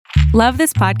Love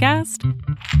this podcast?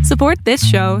 Support this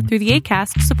show through the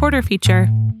Acast supporter feature.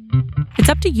 It's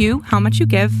up to you how much you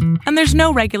give, and there's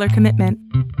no regular commitment.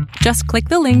 Just click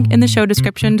the link in the show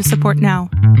description to support now.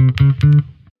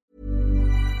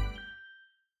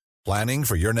 Planning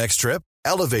for your next trip?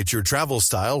 Elevate your travel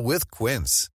style with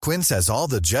Quince. Quince has all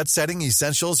the jet-setting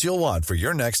essentials you'll want for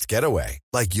your next getaway,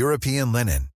 like European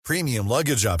linen, premium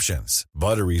luggage options,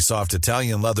 buttery soft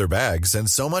Italian leather bags, and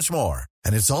so much more.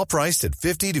 And it's all priced at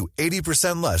 50 to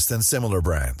 80% less than similar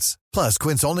brands. Plus,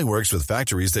 Quince only works with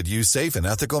factories that use safe and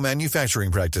ethical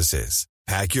manufacturing practices.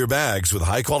 Pack your bags with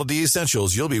high-quality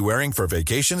essentials you'll be wearing for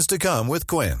vacations to come with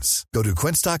Quince. Go to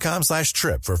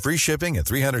quince.com/trip for free shipping and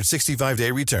 365-day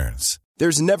returns.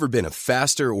 There's never been a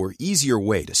faster or easier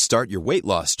way to start your weight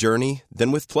loss journey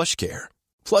than with PlushCare.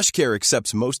 PlushCare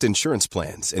accepts most insurance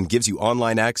plans and gives you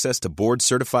online access to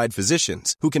board-certified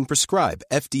physicians who can prescribe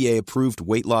FDA-approved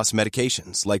weight loss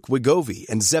medications like Wegovy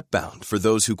and Zepbound for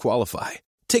those who qualify.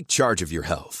 Take charge of your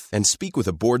health and speak with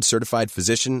a board-certified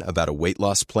physician about a weight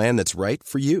loss plan that's right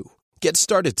for you. Get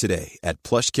started today at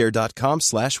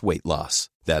plushcare.com/weight loss.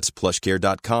 That's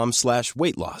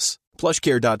plushcare.com/weight loss.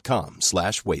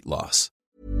 plushcare.com/weight loss.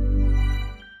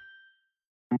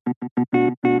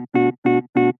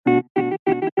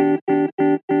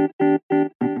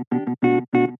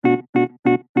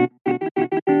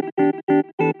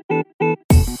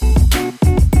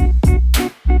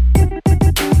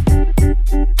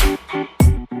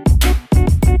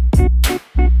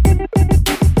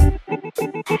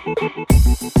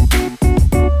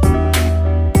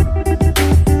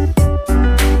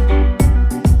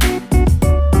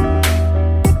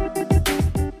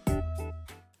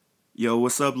 Yo,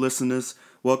 what's up, listeners?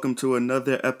 Welcome to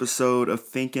another episode of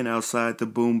Thinking Outside the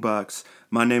Boombox.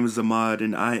 My name is Ahmad,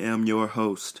 and I am your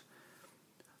host.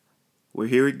 We're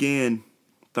here again,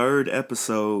 third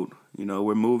episode.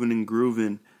 We're moving and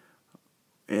grooving.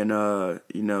 And,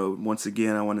 once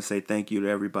again, I want to say thank you to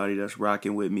everybody that's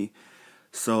rocking with me.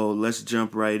 So let's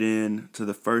jump right in to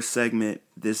the first segment,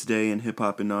 This Day in Hip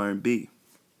Hop and R&B.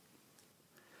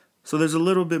 So there's a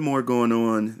little bit more going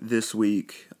on this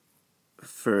week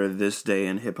for This Day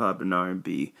in Hip Hop and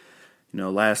R&B.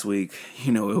 Last week,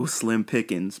 it was slim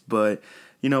pickings, but,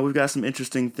 we've got some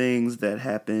interesting things that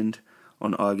happened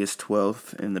on August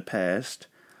 12th in the past.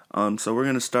 So we're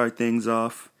going to start things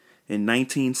off in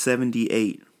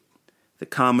 1978. The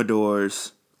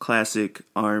Commodores, classic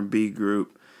R&B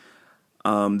group,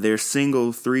 their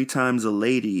single 3 Times a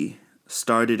Lady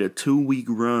started a 2-week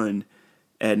run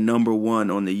at number 1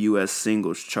 on the U.S.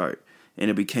 singles chart, and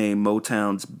it became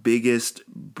Motown's biggest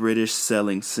British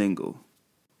selling single.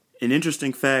 An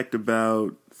interesting fact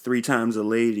about 3 Times a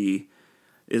Lady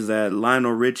is that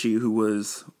Lionel Richie, who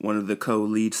was one of the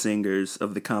co-lead singers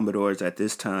of the Commodores at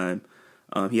this time,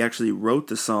 he actually wrote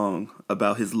the song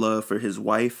about his love for his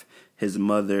wife, his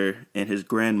mother, and his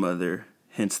grandmother,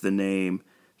 hence the name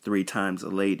 3 Times a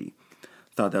Lady.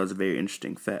 Thought that was a very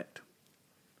interesting fact.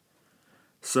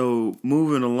 So,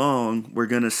 moving along, we're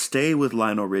going to stay with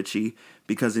Lionel Richie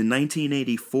because in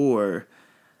 1984,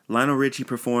 Lionel Richie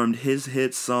performed his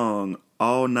hit song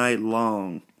All Night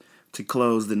Long to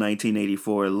close the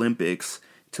 1984 Olympics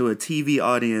to a TV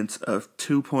audience of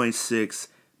 2.6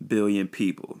 billion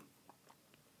people.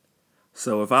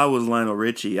 So if I was Lionel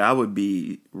Richie, I would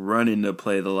be running to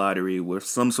play the lottery with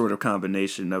some sort of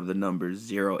combination of the numbers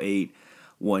 0, 8,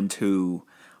 1, 2,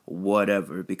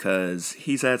 whatever, because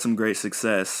he's had some great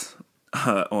success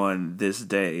on this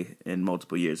day in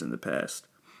multiple years in the past.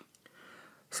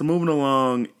 So moving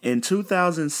along, in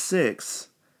 2006,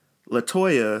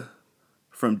 LaToya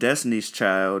from Destiny's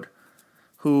Child,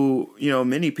 who,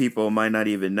 many people might not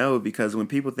even know, because when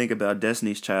people think about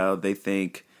Destiny's Child, they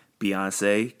think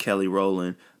Beyonce, Kelly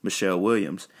Rowland, Michelle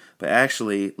Williams. But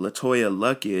actually, LaToya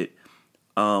Luckett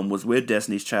was with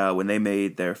Destiny's Child when they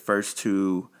made their first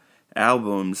 2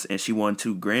 albums, and she won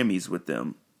 2 Grammys with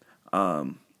them.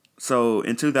 So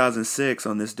in 2006,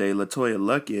 on this day, LaToya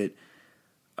Luckett,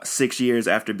 6 years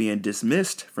after being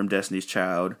dismissed from Destiny's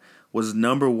Child, was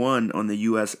number 1 on the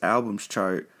U.S. albums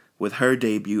chart with her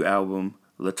debut album,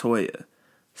 LaToya.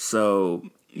 So,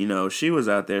 she was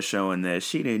out there showing that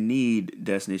she didn't need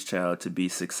Destiny's Child to be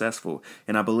successful.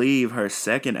 And I believe her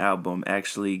second album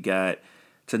actually got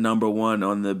to number 1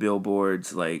 on the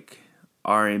Billboard's,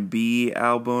 R&B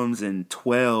albums and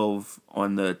 12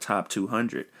 on the top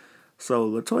 200. So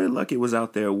LaToya Luckett was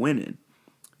out there winning.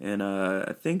 And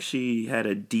I think she had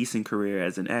a decent career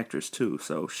as an actress too.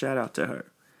 So shout out to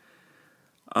her.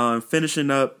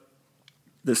 Finishing up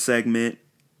the segment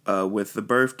with the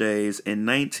birthdays, in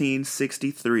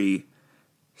 1963,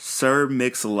 Sir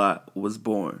Mix-a-Lot was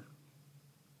born.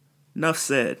 enough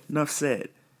said. Enough said.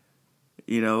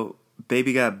 You know,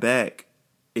 Baby Got Back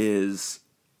is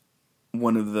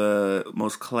one of the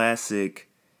most classic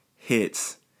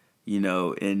hits, you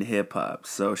know, in hip hop.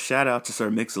 So shout out to Sir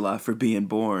Mix-a-Lot for being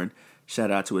born.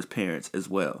 Shout out to his parents as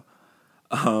well.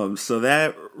 So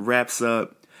that wraps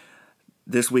up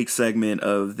this week's segment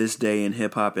of This Day in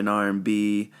Hip Hop and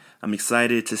R&B. I'm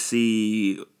excited to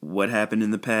see what happened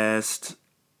in the past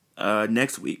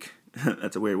next week.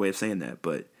 That's a weird way of saying that,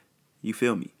 but you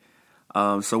feel me.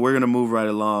 So we're going to move right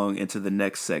along into the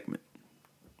next segment.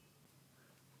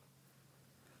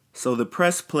 So the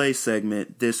Press Play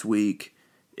segment this week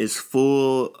is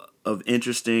full of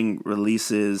interesting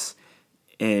releases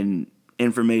and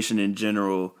information in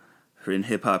general in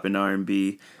hip-hop and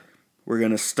R&B. We're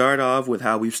going to start off with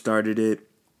how we've started it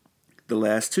the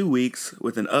last 2 weeks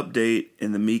with an update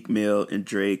in the Meek Mill and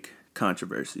Drake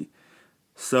controversy.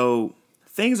 So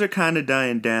things are kind of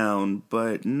dying down,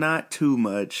 but not too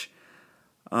much.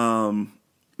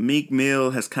 Meek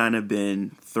Mill has kind of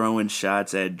been throwing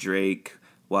shots at Drake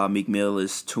while Meek Mill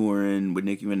is touring with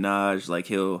Nicki Minaj. Like,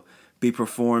 he'll be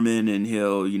performing and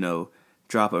he'll, you know,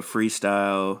 drop a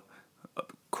freestyle,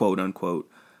 quote unquote,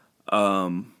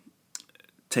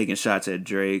 taking shots at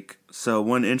Drake. So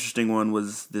one interesting one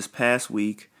was this past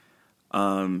week.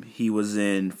 He was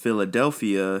in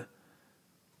Philadelphia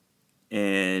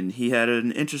and he had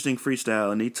an interesting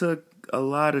freestyle and he took a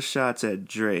lot of shots at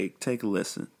Drake. Take a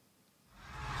listen.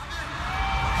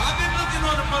 I've been looking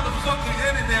on the motherfucking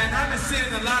internet and I've been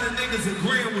seeing a lot of niggas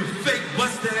agreeing with fake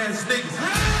busted ass niggas.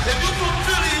 If you from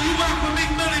Philly and you rock with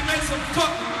Meek Mill, make some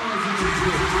fucking noise in this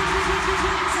bitch.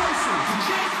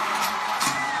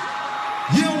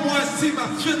 You don't want to see my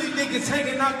Philly niggas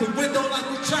hanging out the window like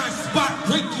we trying to spot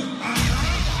Ricky.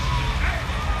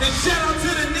 And shout out to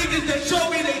the niggas that show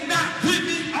me they not with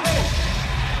me.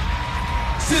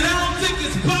 Said I don't think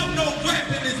it's about no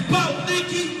rapping, it's about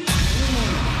Nicki.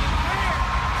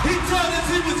 He told us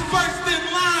he was first in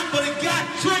line, but it got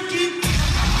tricky.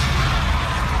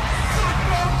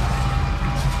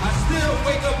 I still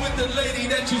wake up with the lady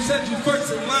that you said you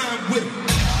first in line with.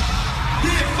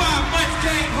 Then 5 months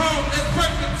came home, that's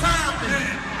perfect timing.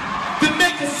 To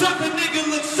make a sucker nigga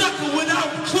look sucker without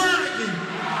crying.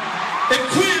 If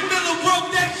Quinn Miller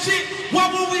wrote that shit, why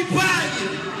would we buy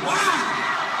it? Why?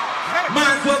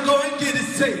 Might as well go and get it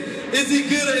safe. Is he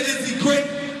good or is he great?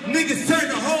 Niggas turn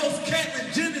the hoes,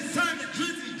 Caitlyn Jenner turn the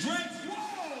Drizzy Drake.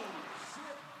 Whoa!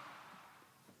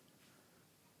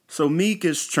 So Meek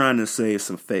is trying to save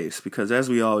some face because, as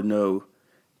we all know,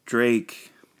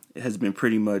 Drake has been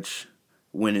pretty much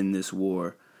winning this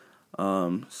war.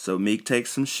 So Meek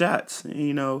takes some shots.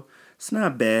 You know, it's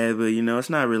not bad, but, you know, it's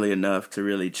not really enough to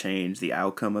really change the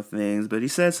outcome of things. But he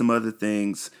said some other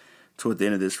things toward the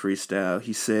end of this freestyle.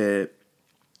 He said,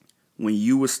 when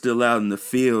you was still out in the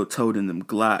field toting them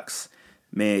Glocks,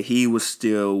 man, he was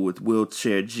still with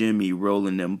Wheelchair Jimmy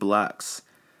rolling them blocks.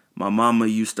 My mama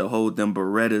used to hold them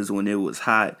Berettas when it was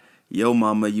hot. Yo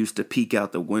mama used to peek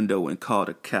out the window and call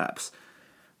the cops.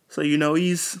 So, you know,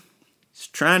 he's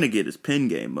trying to get his pen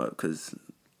game up because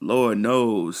Lord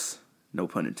knows, no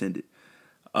pun intended,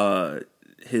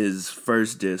 his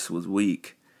first diss was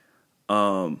weak.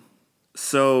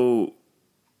 So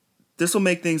this will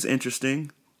make things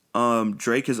interesting.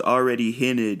 Drake has already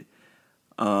hinted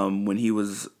when he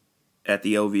was at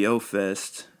the OVO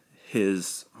Fest,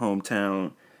 his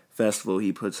hometown festival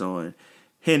he puts on,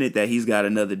 hinted that he's got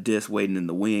another diss waiting in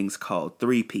the wings called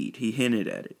Three-Peat. He hinted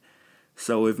at it.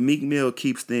 So if Meek Mill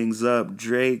keeps things up,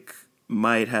 Drake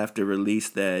might have to release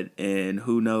that, and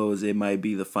who knows, it might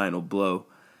be the final blow.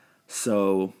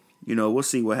 So, you know, we'll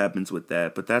see what happens with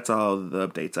that. But that's all the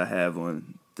updates I have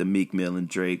on the Meek Mill and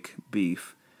Drake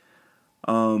beef.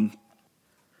 Moving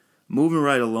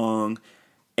right along,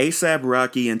 A$AP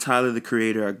Rocky and Tyler, the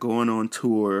Creator, are going on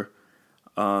tour.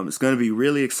 It's going to be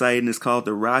really exciting. It's called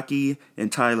the Rocky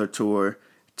and Tyler Tour.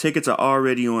 Tickets are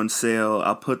already on sale.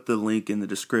 I'll put the link in the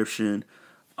description.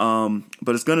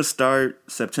 But it's going to start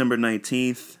September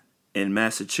 19th in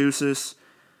Massachusetts.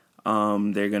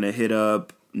 They're going to hit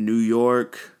up New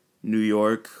York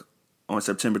on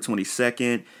September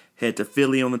 22nd. Head to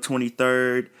Philly on the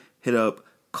 23rd. Hit up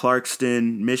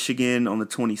Clarkston, Michigan on the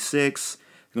 26th.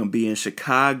 They're going to be in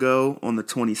Chicago on the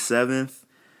 27th.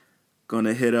 Going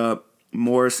to hit up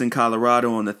Morrison,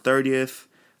 Colorado on the 30th.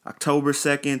 October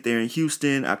 2nd, they're in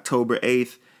Houston. October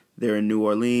 8th, they're in New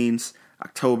Orleans.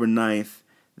 October 9th,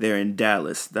 they're in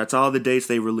Dallas. That's all the dates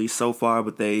they released so far,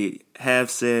 but they have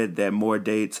said that more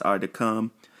dates are to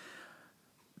come.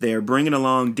 They're bringing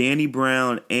along Danny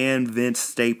Brown and Vince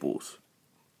Staples.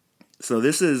 So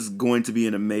this is going to be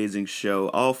an amazing show.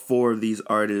 All four of these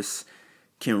artists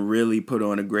can really put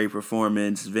on a great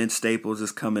performance. Vince Staples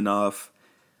is coming off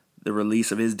the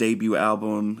release of his debut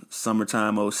album,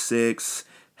 Summertime '06.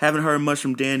 Haven't heard much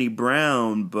from Danny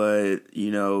Brown, but,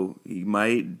 he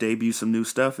might debut some new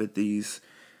stuff at these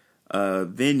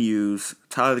venues.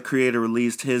 Tyler, the Creator,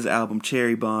 released his album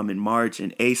Cherry Bomb in March,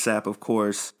 and ASAP, of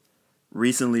course,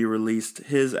 recently released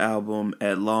his album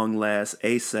At Long Last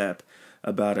ASAP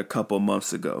about a couple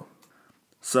months ago.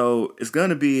 So it's going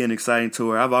to be an exciting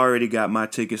tour. I've already got my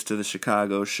tickets to the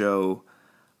Chicago show,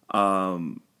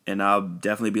 and I'll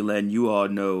definitely be letting you all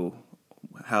know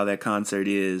how that concert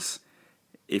is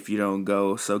if you don't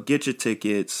go. So get your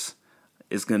tickets.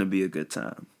 It's going to be a good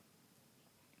time.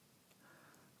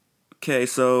 Okay,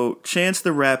 so Chance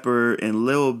the Rapper and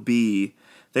Lil B,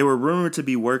 they were rumored to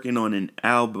be working on an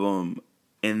album,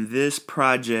 and this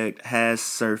project has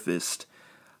surfaced.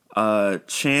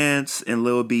 Chance and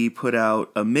Lil B put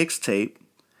out a mixtape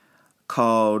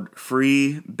called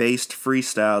Free Based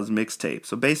Freestyles Mixtape.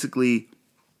 So basically,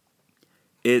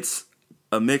 it's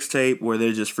a mixtape where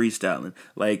they're just freestyling,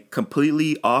 like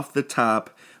completely off the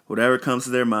top, whatever comes to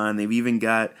their mind. They've even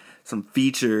got some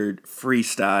featured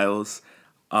freestyles,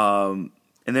 and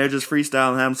they're just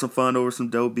freestyling, having some fun over some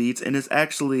dope beats, and it's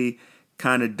actually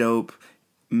kind of dope,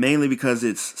 mainly because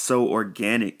it's so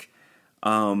organic.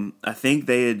 I think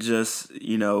they had just,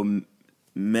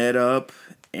 met up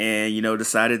and,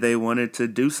 decided they wanted to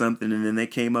do something, and then they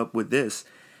came up with this.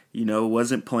 It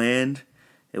wasn't planned.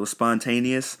 It was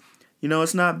spontaneous.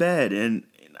 It's not bad, and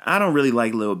I don't really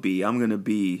like Lil B. I'm going to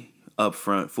be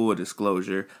upfront, full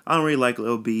disclosure. I don't really like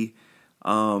Lil B.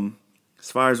 As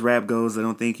far as rap goes, I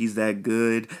don't think he's that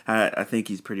good. I think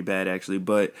he's pretty bad, actually,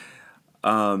 but,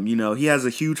 he has a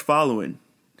huge following.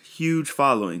 You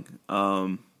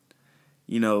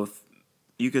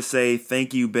could say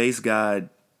thank you, Bass God,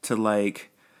 to like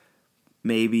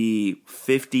maybe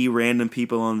 50 random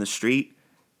people on the street.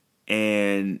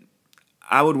 And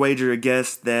I would wager a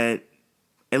guess that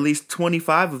at least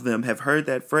 25 of them have heard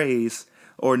that phrase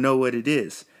or know what it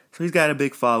is. So he's got a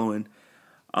big following.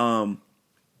 And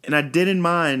I didn't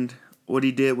mind what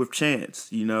he did with Chance.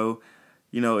 It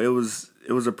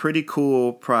was a pretty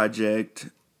cool project.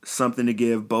 Something to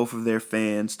give both of their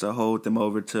fans to hold them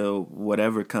over to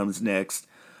whatever comes next.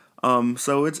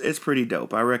 So it's pretty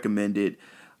dope. I recommend it.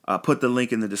 Put the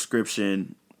link in the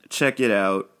description. Check it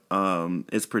out.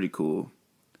 It's pretty cool.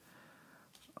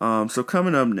 So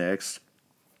coming up next,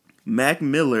 Mac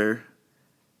Miller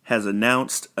has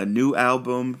announced a new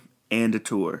album and a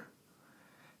tour.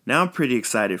 Now I'm pretty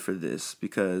excited for this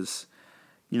because,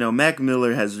 Mac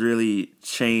Miller has really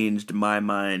changed my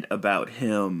mind about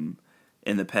him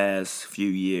in the past few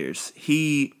years.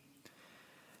 He,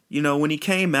 when he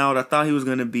came out, I thought he was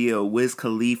going to be a Wiz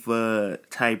Khalifa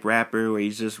type rapper where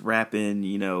he's just rapping,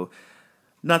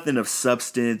 nothing of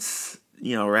substance,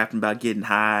 rapping about getting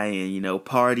high and,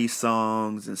 party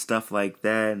songs and stuff like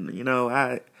that. And,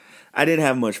 I didn't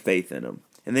have much faith in him.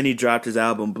 And then he dropped his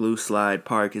album Blue Slide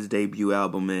Park, his debut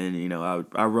album, and,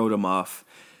 I wrote him off,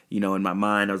 in my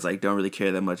mind. I was like, don't really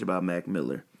care that much about Mac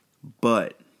Miller.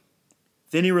 But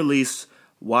then he released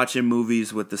Watching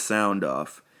Movies with the Sound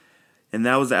Off. And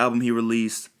that was the album he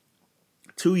released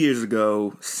 2 years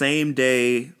ago. Same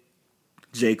day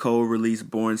J. Cole released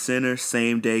Born Sinner.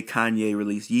 Same day Kanye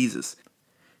released Yeezus.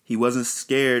 He wasn't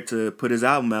scared to put his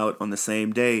album out on the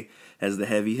same day as the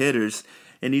heavy hitters.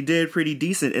 And he did pretty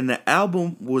decent. And the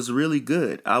album was really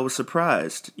good. I was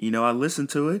surprised. I listened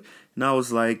to it and I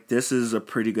was like, this is a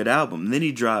pretty good album. And then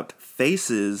he dropped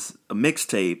Faces, a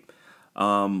mixtape.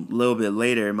 A little bit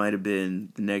later, it might have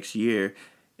been the next year,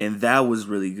 and that was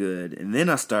really good. And then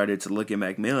I started to look at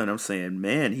Mac Miller, and I'm saying,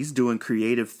 man, he's doing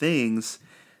creative things,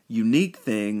 unique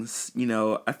things.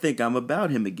 I think I'm about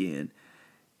him again.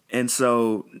 And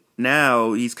so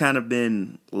now he's kind of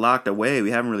been locked away.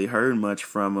 We haven't really heard much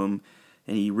from him,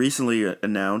 and he recently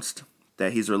announced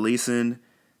that he's releasing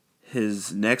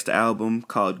his next album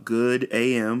called Good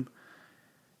AM,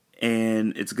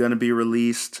 and it's going to be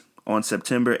released on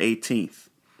September 18th.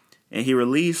 And he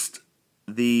released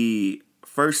the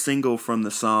first single from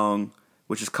the song,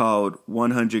 which is called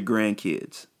 100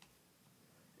 Grandkids.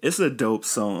 It's a dope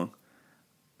song.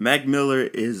 Mac Miller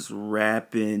is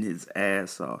rapping his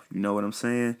ass off. You know what I'm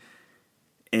saying?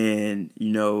 And,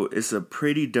 it's a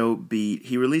pretty dope beat.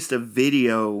 He released a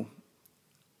video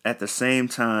at the same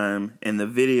time, and the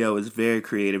video is very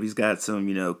creative. He's got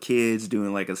some, kids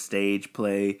doing like a stage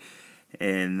play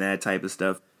and that type of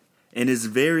stuff. And it's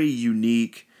very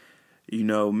unique.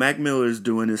 Mac Miller's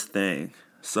doing his thing.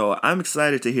 So I'm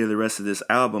excited to hear the rest of this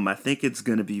album. I think it's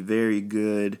going to be very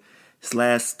good. His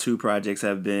last two projects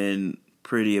have been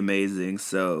pretty amazing.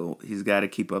 So he's got to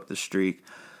keep up the streak.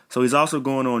 So he's also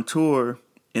going on tour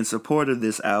in support of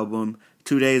this album.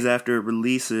 2 days after it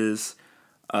releases,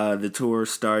 the tour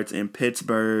starts in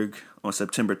Pittsburgh on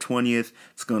September 20th.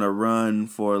 It's going to run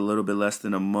for a little bit less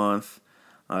than a month,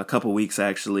 a couple weeks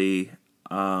actually.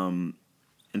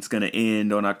 It's going to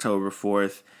end on October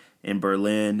 4th in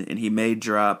Berlin, and he may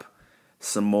drop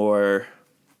some more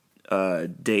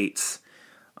dates.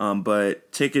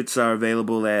 But tickets are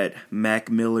available at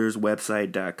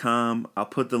macmillerswebsite.com. I'll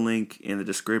put the link in the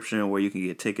description where you can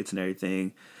get tickets and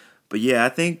everything. But yeah, I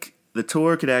think the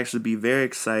tour could actually be very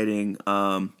exciting.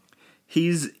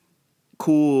 He's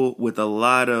cool with a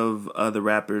lot of other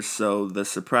rappers, so the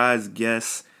surprise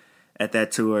guests at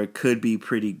that tour could be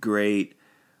pretty great.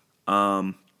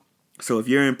 So if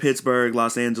you're in Pittsburgh,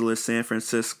 Los Angeles, San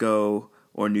Francisco,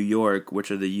 or New York,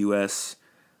 which are the U.S.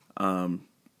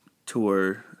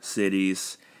 Tour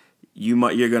cities, you're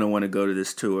going to want to go to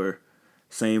this tour.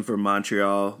 Same for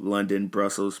Montreal, London,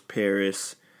 Brussels,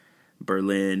 Paris,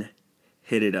 Berlin.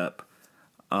 Hit it up.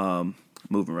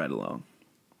 Moving right along.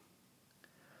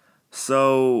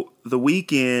 So The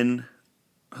Weeknd,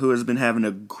 who has been having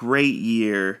a great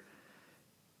year,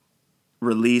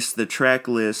 released the track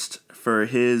list for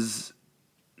his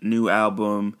new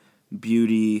album,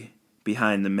 Beauty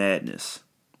Behind the Madness.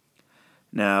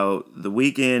 Now, The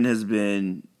Weeknd has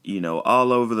been,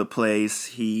 all over the place.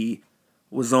 He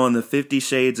was on the 50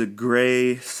 Shades of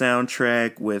Grey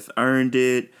soundtrack with Earned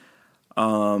It.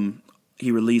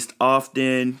 He released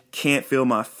Often. Can't Feel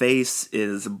My Face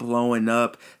is blowing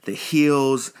up. The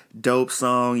Heels, dope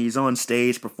song. He's on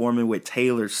stage performing with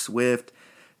Taylor Swift.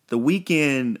 The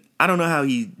Weeknd, I don't know how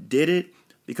he did it,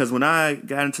 because when I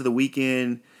got into The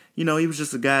Weeknd, he was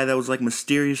just a guy that was like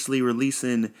mysteriously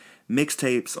releasing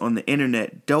mixtapes on the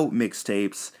internet, dope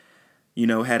mixtapes,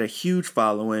 had a huge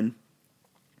following.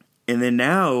 And then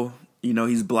now,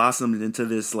 he's blossomed into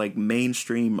this like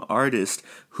mainstream artist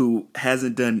who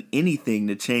hasn't done anything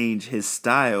to change his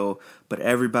style, but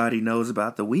everybody knows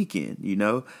about The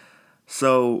Weeknd,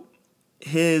 So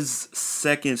his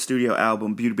second studio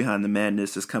album, Beauty Behind the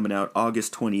Madness, is coming out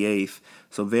August 28th,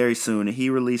 so very soon. And he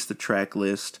released the track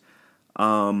list.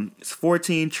 It's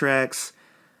 14 tracks.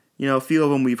 A few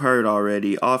of them we've heard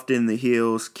already. Often, The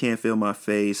Heels, Can't Feel My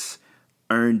Face,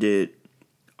 Earned It,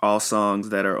 all songs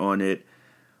that are on it.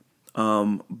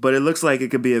 But it looks like it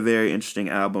could be a very interesting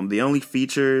album. The only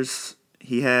features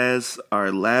he has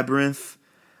are Labyrinth,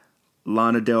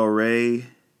 Lana Del Rey,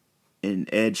 and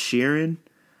Ed Sheeran.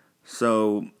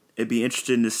 So it'd be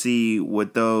interesting to see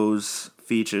what those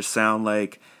features sound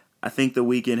like. I think The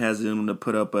Weeknd has him to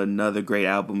put up another great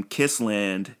album.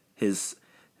 Kissland, his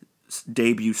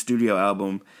debut studio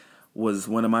album, was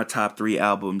one of my top 3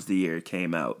 albums the year it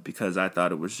came out, because I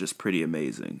thought it was just pretty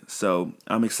amazing. So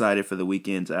I'm excited for The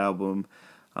Weeknd's album.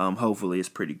 Hopefully it's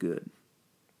pretty good.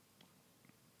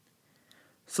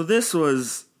 So this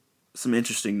was some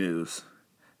interesting news.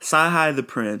 CyHi the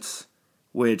Prynce,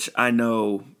 which I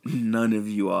know none of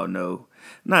you all know.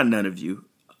 Not none of you.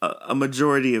 A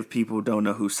majority of people don't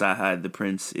know who CyHi the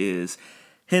Prynce is.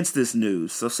 Hence this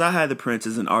news. So CyHi the Prynce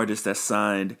is an artist that's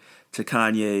signed to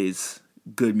Kanye's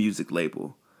Good Music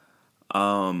label.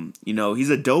 He's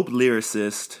a dope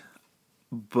lyricist,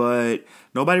 but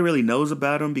nobody really knows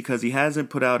about him because he hasn't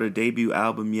put out a debut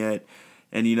album yet.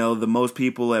 And, the most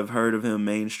people have heard of him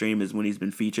mainstream is when he's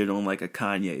been featured on like a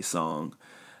Kanye song,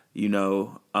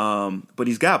 but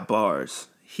he's got bars.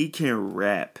 He can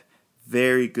rap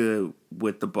very good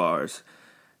with the bars.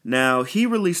 Now, he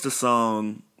released a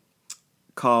song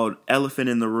called Elephant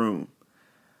in the Room.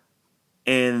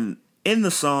 And in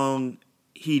the song,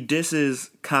 he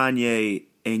disses Kanye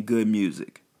and Good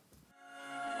Music.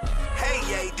 Hey,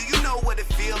 yeah, do you know what it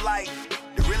feel like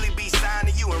to really be signed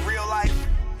to you in real life?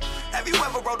 Have you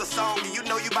ever wrote a song and you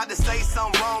know you about to say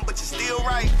something wrong, but you're still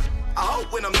right? I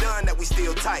hope when I'm done that we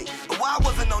still tight. But why I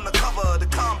wasn't on the cover of the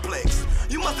Complex?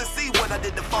 You mustn't see what I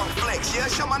did to Funk Flex. Yeah,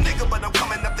 show my nigga, but I'm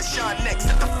coming up to Sean next.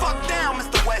 Sit the fuck down,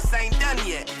 Mr. West ain't done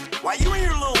yet. While you in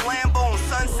your little Lambo on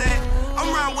Sunset,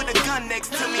 I'm around with a gun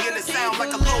next to me and it sound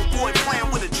like a little boy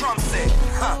playing with a drum set.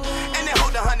 And they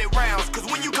hold 100 rounds, cause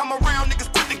when you come around,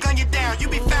 niggas quick to gun you down. You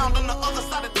be found on the other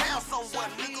side of town somewhere,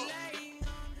 nigga.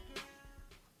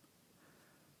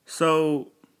 So,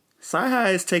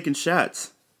 CyHi is taking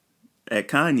shots at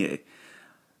Kanye.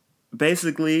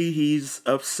 Basically, he's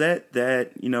upset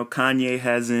that, Kanye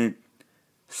hasn't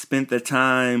spent the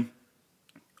time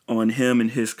on him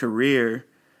and his career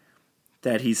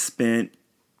that he spent,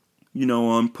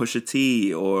 on Pusha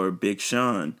T or Big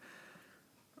Sean.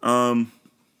 And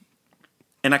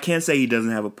I can't say he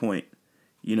doesn't have a point.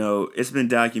 You know, it's been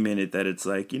documented that it's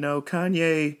like, you know,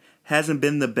 Kanye hasn't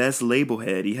been the best label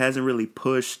head. He hasn't really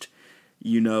pushed,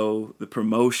 you know, the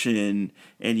promotion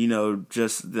and, you know,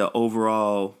 just the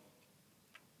overall,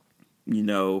 you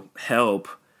know, help,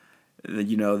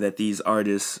 you know, that these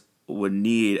artists would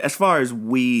need as far as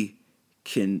we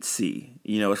can see,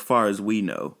 you know, as far as we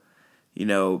know. You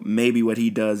know, maybe what he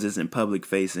does isn't public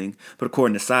facing, but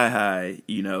according to Sci-Hi,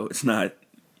 you know, it's not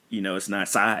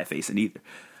Sci-Hi facing either.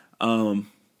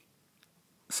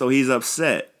 So he's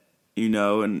upset, you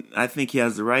know, and I think he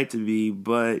has the right to be,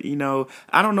 but, you know,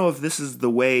 I don't know if this is the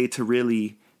way to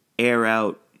really air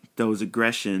out those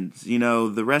aggressions. You know,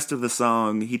 the rest of the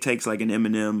song, he takes like an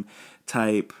Eminem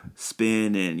type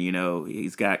spin and, you know,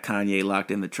 he's got Kanye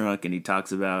locked in the trunk and he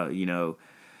talks about, you know,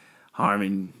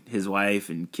 harming his wife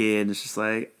and kid. And it's just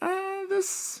like,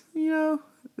 this, you know,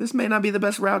 this may not be the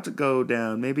best route to go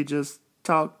down. Maybe just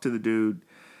talk to the dude.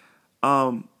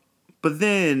 But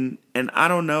then, and I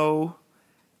don't know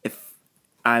if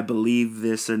I believe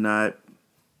this or not,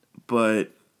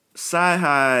 but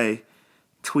Sci-Hi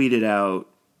tweeted out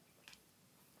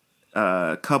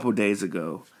a couple days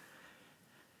ago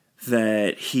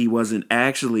that he wasn't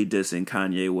actually dissing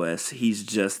Kanye West. He's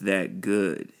just that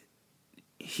good.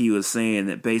 He was saying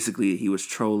that basically he was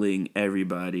trolling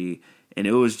everybody and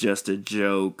it was just a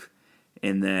joke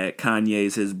and that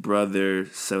Kanye's his brother,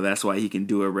 so that's why he can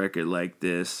do a record like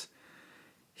this.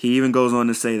 He even goes on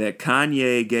to say that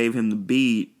Kanye gave him the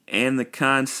beat and the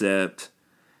concept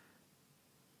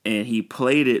and he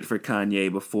played it for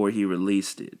Kanye before he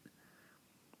released it.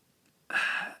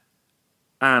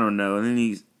 I don't know. And then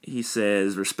he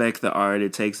says, respect the art,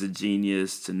 it takes a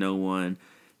genius to know one,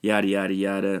 yada, yada,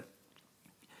 yada.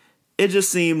 It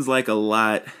just seems like a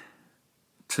lot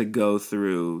to go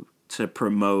through to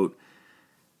promote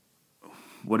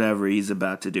whatever he's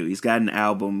about to do. He's got an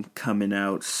album coming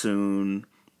out soon,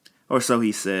 or so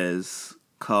he says,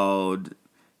 called,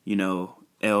 you know,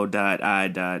 L.I.O.N,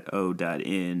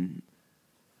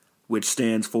 which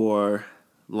stands for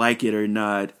Like It or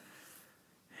Not.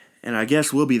 And I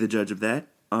guess we'll be the judge of that.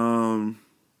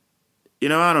 You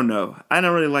know, I don't know. I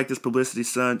don't really like this publicity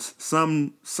stunt.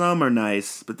 Some are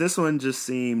nice, but this one just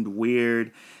seemed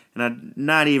weird. And I'm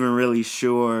not even really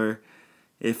sure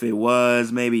if it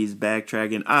was. Maybe he's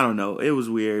backtracking. I don't know. It was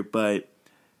weird, but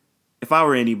if I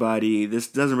were anybody, this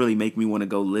doesn't really make me want to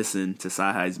go listen to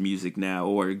Sci-Hi's music now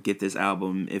or get this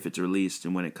album if it's released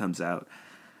and when it comes out.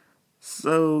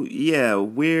 So, yeah,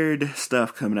 weird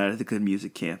stuff coming out of the Good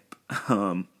Music camp.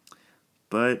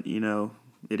 But, you know,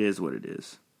 it is what it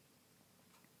is.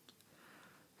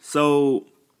 So,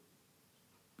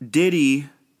 Diddy,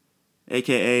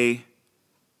 a.k.a.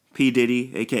 P.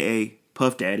 Diddy, a.k.a.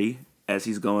 Puff Daddy, as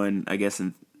he's going, I guess,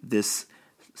 in this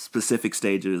specific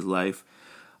stage of his life,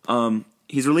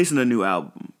 he's releasing a new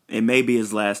album. It may be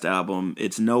his last album.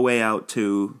 It's No Way Out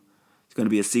 2. It's going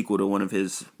to be a sequel to one of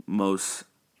his most,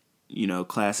 you know,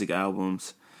 classic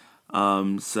albums.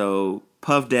 So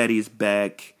Puff Daddy's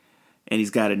back, and he's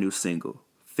got a new single,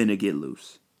 Finna Get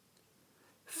Loose.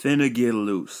 Finna Get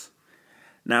Loose.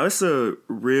 Now, it's a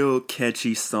real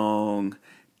catchy song.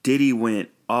 Diddy went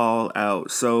all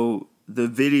out. So the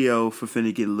video for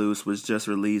Finna Get Loose was just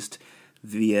released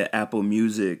via Apple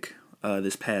Music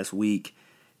this past week,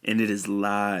 and it is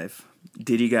live.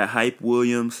 Diddy got Hype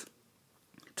Williams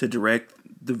to direct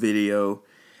the video.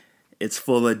 It's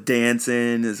full of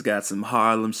dancing. It's got some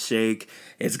Harlem Shake.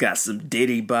 It's got some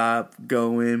Diddy Bop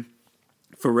going.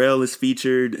 Pharrell is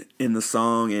featured in the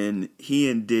song, and he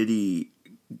and Diddy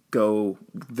go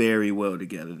very well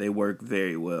together. They work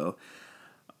very well.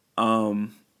 Pharrell's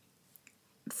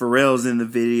in the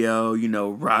video, you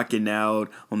know, rocking out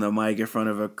on the mic in front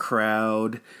of a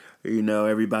crowd. You know,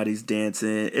 everybody's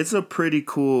dancing. It's a pretty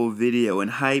cool video, and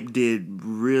Hype did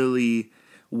really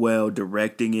well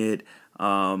directing it.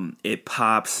 It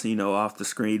pops, you know, off the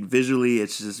screen. Visually,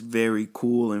 it's just very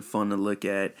cool and fun to look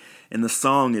at. And the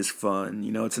song is fun.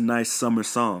 You know, it's a nice summer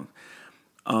song.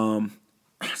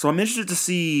 So I'm interested to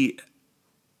see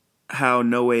how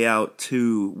No Way Out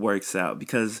 2 works out.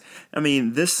 Because, I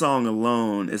mean, this song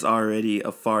alone is already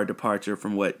a far departure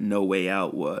from what No Way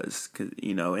Out was. 'Cause,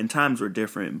 you know, and times were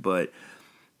different, but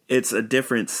it's a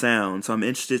different sound. So I'm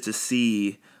interested to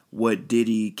see what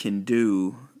Diddy can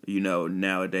do, you know,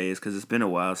 nowadays, because it's been a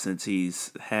while since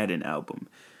he's had an album.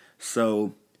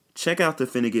 So check out the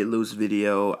Finna Get Loose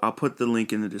video. I'll put the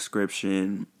link in the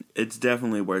description. It's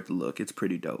definitely worth a look. It's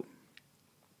pretty dope.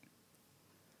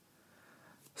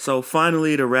 So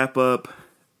finally, to wrap up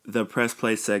the Press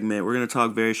Play segment, we're going to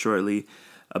talk very shortly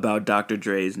about Dr.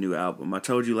 Dre's new album. I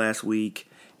told you last week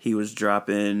he was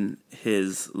dropping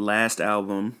his last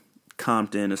album,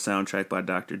 Compton, a soundtrack by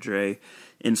Dr. Dre,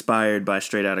 inspired by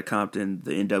Straight Outta Compton,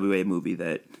 the NWA movie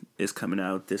that is coming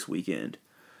out this weekend.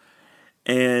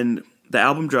 And the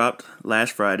album dropped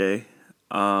last Friday,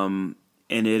 and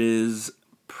it is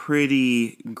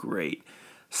pretty great.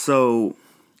 So,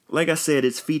 like I said,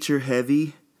 it's feature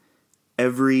heavy.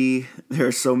 There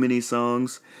are so many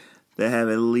songs that have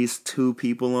at least 2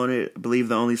 people on it. I believe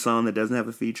the only song that doesn't have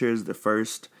a feature is the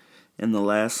first and the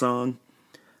last song.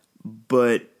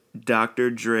 But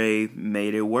Dr. Dre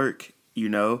made it work, you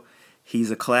know. He's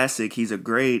a classic, he's a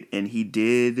great, and he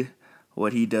did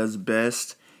what he does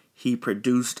best. He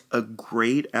produced a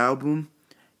great album,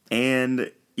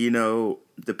 and, you know,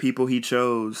 the people he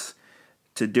chose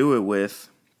to do it with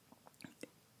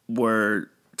were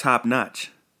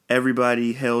top-notch.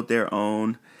 Everybody held their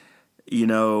own. You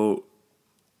know,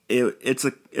 it's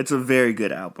a very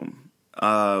good album.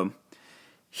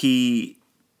 He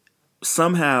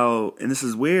somehow, and this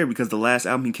is weird because the last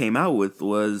album he came out with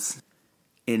was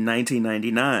in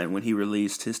 1999 when he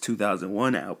released his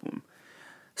 2001 album.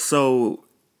 So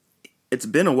it's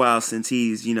been a while since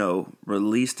he's, you know,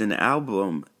 released an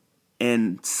album,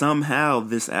 and somehow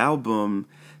this album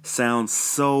sounds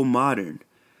so modern.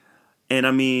 And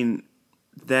I mean,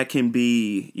 that can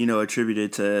be, you know,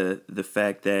 attributed to the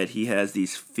fact that he has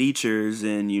these features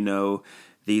and, you know,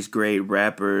 these great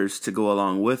rappers to go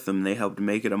along with them. They helped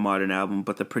make it a modern album.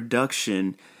 But the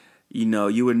production, you know,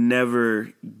 you would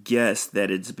never guess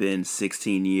that it's been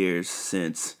 16 years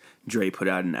since Dre put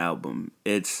out an album.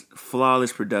 It's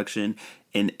flawless production,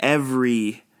 and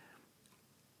every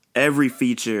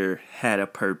feature had a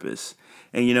purpose.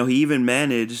 And, you know, he even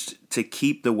managed to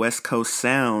keep the West Coast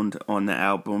sound on the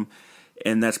album,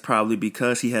 and that's probably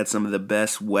because he had some of the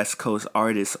best West Coast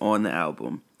artists on the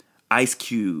album. Ice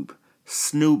Cube,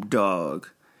 Snoop Dogg,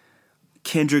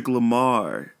 Kendrick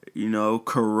Lamar, you know,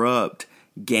 Corrupt,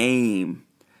 Game.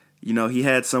 You know, he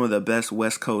had some of the best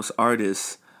West Coast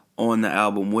artists on the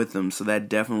album with him, so that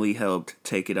definitely helped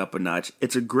take it up a notch.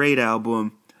 It's a great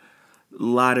album, a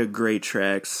lot of great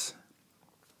tracks.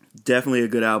 Definitely a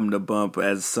good album to bump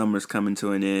as summer's coming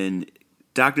to an end.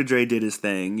 Dr. Dre did his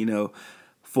thing, you know,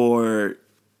 for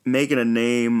making a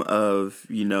name of,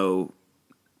 you know,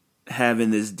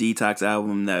 having this Detox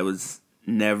album that was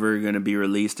never going to be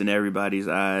released in everybody's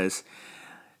eyes,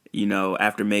 you know,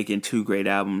 after making 2 great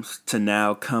albums, to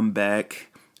now come back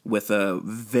with a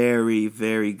very,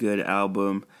 very good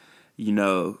album. You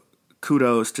know,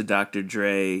 kudos to Dr.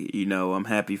 Dre. You know, I'm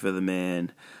happy for the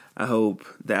man. I hope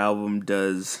the album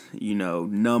does, you know,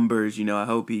 numbers. You know, I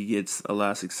hope he gets a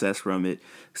lot of success from it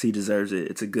because he deserves it.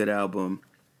 It's a good album.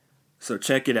 So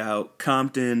check it out.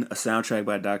 Compton, a soundtrack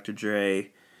by Dr.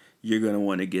 Dre. You're going to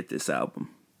want to get this album.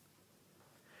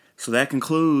 So that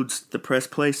concludes the Press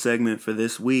Play segment for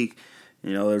this week.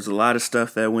 You know, there's a lot of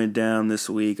stuff that went down this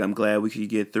week. I'm glad we could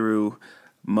get through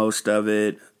most of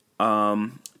it.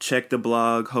 Check the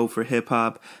blog, Hope for Hip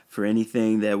Hop, for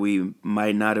anything that we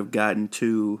might not have gotten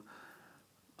to.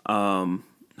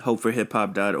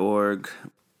 hopeforhiphop.org.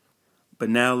 But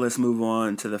now let's move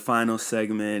on to the final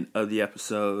segment of the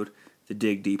episode, the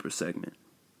Dig Deeper segment.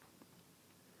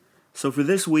 So for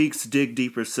this week's Dig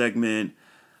Deeper segment,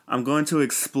 I'm going to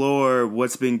explore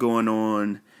what's been going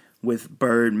on with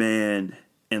Birdman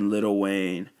and Lil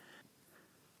Wayne.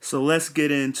 So let's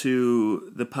get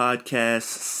into the podcast's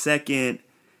second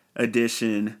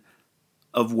edition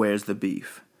of Where's the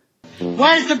Beef?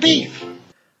 Where's the beef?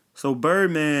 So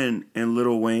Birdman and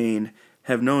Lil Wayne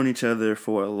have known each other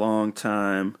for a long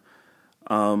time,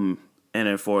 and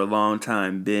have for a long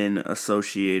time been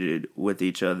associated with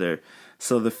each other.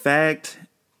 So the fact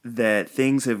that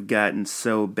things have gotten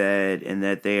so bad and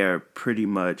that they are pretty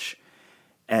much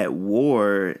at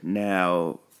war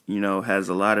now, you know, has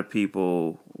a lot of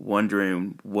people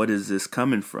wondering, what is this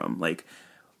coming from? Like,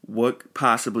 what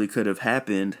possibly could have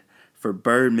happened for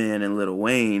Birdman and Lil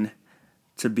Wayne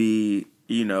to be,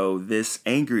 you know, this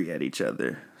angry at each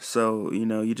other? So, you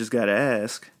know, you just gotta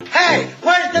ask, Hey,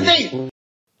 where's the beef?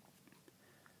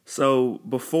 So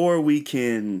before we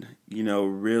can, you know,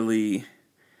 really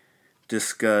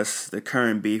discuss the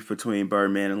current beef between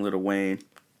Birdman and Lil Wayne,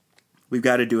 we've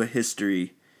got to do a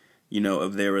history, you know,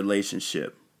 of their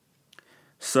relationship.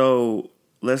 So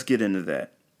let's get into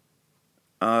that.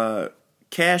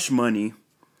 Cash Money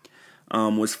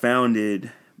was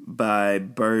founded by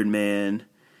Birdman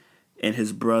and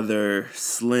his brother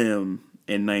Slim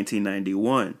in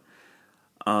 1991.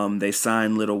 They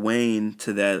signed Lil Wayne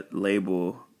to that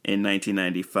label in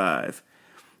 1995.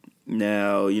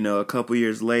 Now, you know, a couple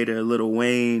years later, Lil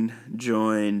Wayne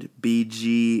joined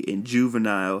BG and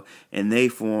Juvenile, and they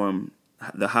formed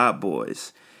the Hot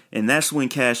Boys. And that's when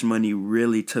Cash Money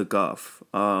really took off.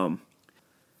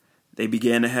 They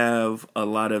began to have a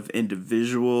lot of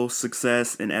individual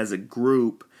success, and as a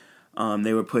group,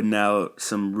 they were putting out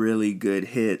some really good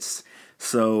hits.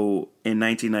 So in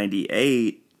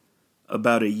 1998,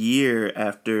 about a year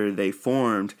after they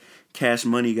formed, Cash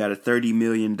Money got a $30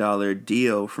 million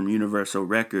deal from Universal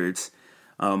Records,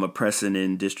 a pressing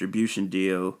and distribution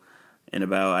deal, and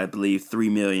about, I believe,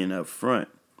 $3 million up front.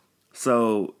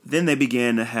 So then they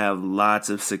began to have lots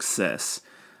of success.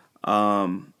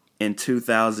 In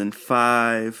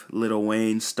 2005, Lil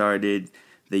Wayne started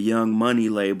the Young Money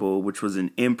label, which was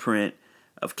an imprint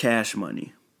of Cash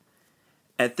Money.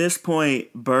 At this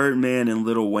point, Birdman and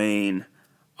Lil Wayne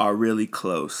are really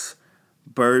close.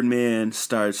 Birdman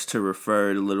starts to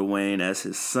refer to Lil Wayne as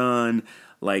his son,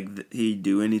 like he'd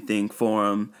do anything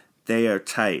for him. They are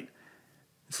tight.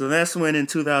 So that's when in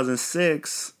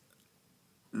 2006,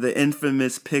 the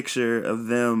infamous picture of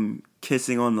them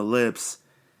kissing on the lips,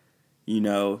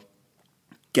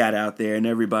 got out there, and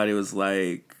everybody was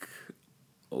like,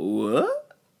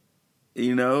 what?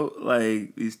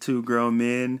 Like these two grown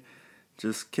men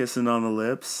just kissing on the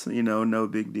lips, no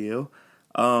big deal.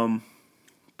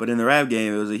 But in the rap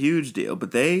game, it was a huge deal.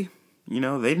 But they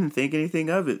didn't think anything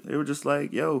of it. They were just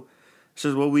like, yo, it's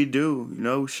just what we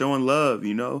do, showing love,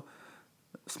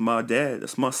 It's my dad,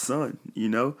 that's my son,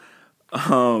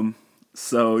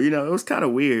 So, it was kind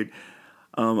of weird,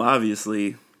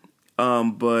 obviously.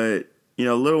 But,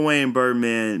 Lil Wayne and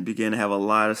Birdman began to have a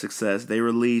lot of success. They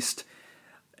released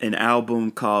an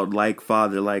album called Like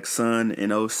Father, Like Son in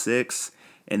 2006.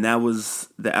 And that was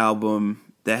the album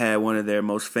that had one of their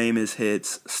most famous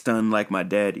hits, Stunned Like My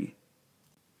Daddy.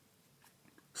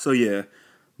 So, yeah,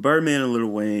 Birdman and Lil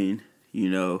Wayne,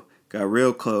 got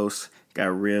real close, got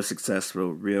real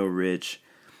successful, real rich.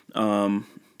 A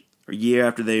year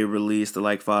after they released the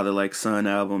Like Father, Like Son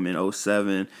album in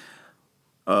 2007,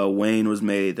 Wayne was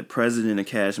made the president of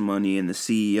Cash Money and the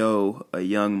CEO of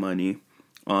Young Money,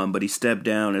 but he stepped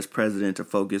down as president to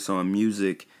focus on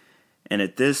music. And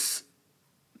at this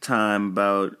time,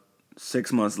 about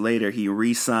 6 months later, he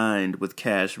re-signed with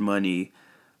Cash Money,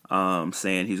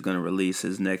 saying he's going to release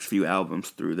his next few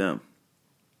albums through them.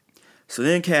 So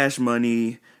then Cash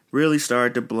Money really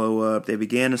started to blow up. They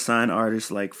began to sign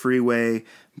artists like Freeway,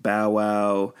 Bow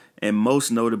Wow, and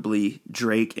most notably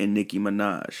Drake and Nicki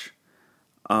Minaj.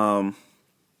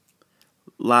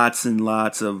 Lots and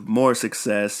lots of more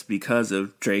success because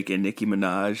of Drake and Nicki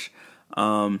Minaj.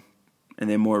 And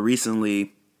then more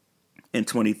recently, in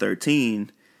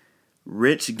 2013,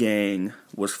 Rich Gang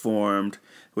was formed,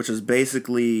 which was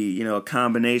basically, a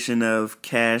combination of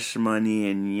Cash Money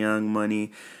and Young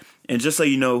Money. And just so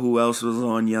you know who else was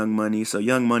on Young Money, so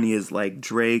Young Money is like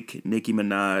Drake, Nicki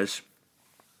Minaj,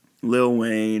 Lil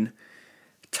Wayne,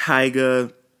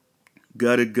 Tyga,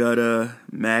 Gutta Gutta,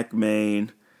 Mac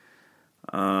Main.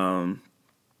 Those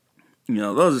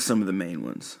are some of the main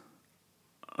ones.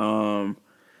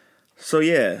 So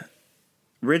yeah,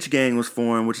 Rich Gang was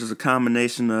formed, which is a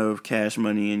combination of Cash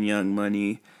Money and Young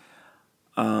Money.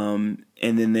 And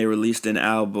then they released an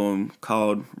album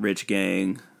called Rich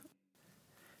Gang.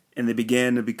 And they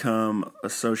began to become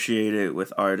associated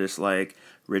with artists like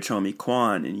Rich Homie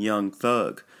Quan and Young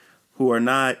Thug, who are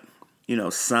not,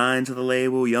 signed to the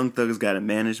label. Young Thug's got a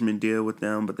management deal with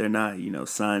them, but they're not,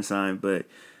 signed. But,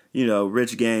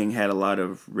 Rich Gang had a lot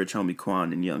of Rich Homie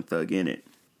Quan and Young Thug in it.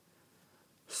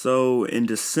 So in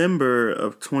December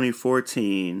of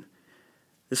 2014,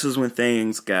 this is when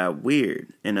things got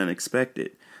weird and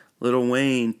unexpected. Lil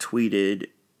Wayne tweeted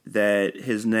that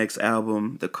his next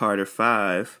album, The Carter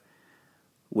 5,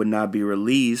 would not be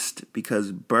released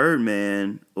because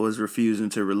Birdman was refusing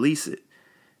to release it.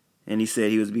 And he said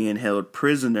he was being held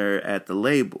prisoner at the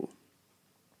label.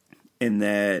 And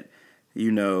that,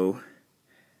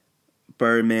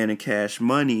 Birdman and Cash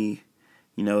Money,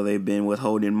 they've been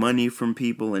withholding money from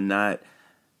people and not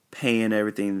paying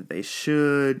everything that they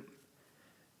should.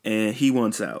 And he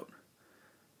wants out.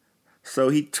 So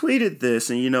he tweeted this,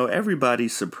 and,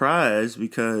 everybody's surprised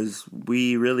because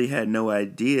we really had no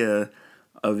idea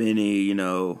of any,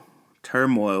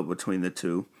 turmoil between the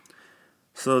two.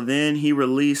 So then he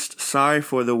released Sorry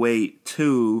for the Wait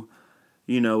 2,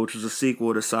 which was a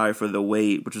sequel to Sorry for the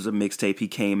Wait, which was a mixtape he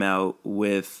came out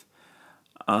with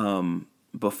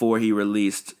before he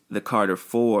released The Carter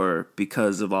 4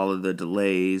 because of all of the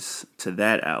delays to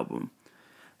that album.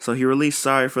 So he released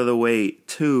Sorry for the Wait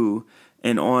 2,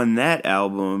 and on that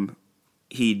album,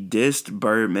 he dissed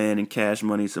Birdman and Cash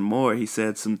Money some more. He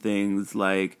said some things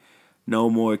like, no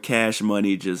more Cash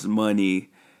Money, just money.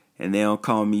 And they don't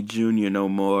call me Junior no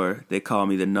more. They call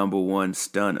me the #1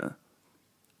 stunner.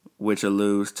 which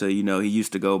alludes to, you know, he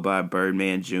used to go by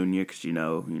Birdman Jr. because, you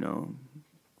know,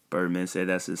 Birdman said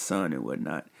that's his son and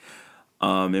whatnot.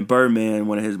 And Birdman,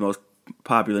 one of his most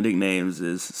popular nicknames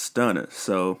is Stunner.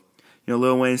 So, you know,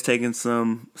 Lil Wayne's taking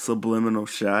some subliminal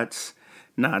shots,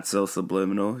 not so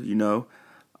subliminal, you know.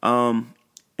 And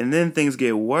then things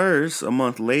get worse. A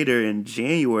month later in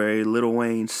January, Lil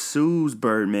Wayne sues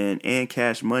Birdman and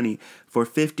Cash Money for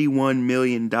 $51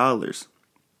 million,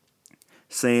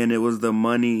 saying it was the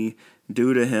money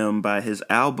due to him by his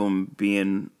album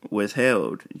being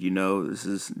withheld. You know, this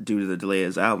is due to the delay of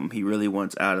his album. He really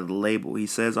wants out of the label. He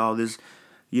says all this,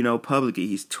 you know, publicly.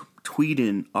 He's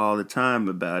tweeting all the time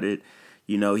about it.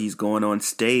 You know, he's going on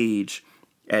stage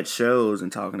at shows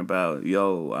and talking about,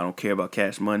 yo, I don't care about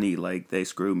Cash Money, like they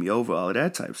screwed me over, all of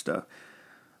that type of stuff.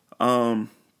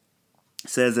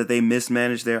 Says that they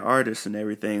mismanaged their artists and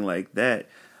everything like that.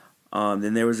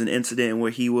 Then there was an incident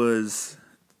where he was,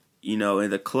 you know, in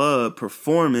the club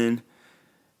performing,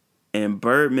 and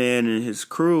Birdman and his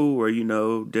crew were, you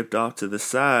know, dipped off to the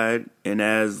side, and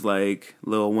as like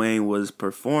Lil Wayne was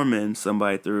performing,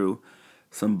 somebody threw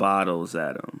some bottles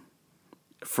at him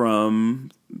from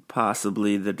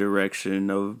possibly the direction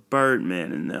of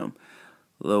Birdman and them.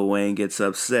 Lil Wayne gets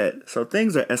upset. So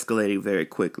things are escalating very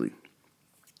quickly.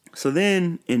 So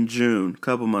then in June, a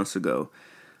couple months ago,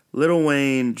 Lil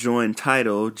Wayne joined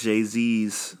Tidal,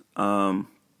 Jay-Z's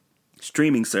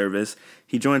streaming service.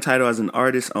 He joined Tidal as an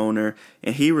artist owner,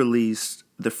 and he released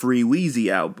the Free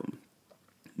Weezy album.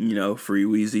 You know, Free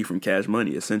Weezy from Cash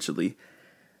Money, essentially.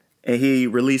 And he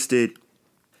released it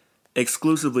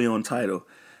exclusively on Tidal,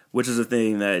 which is a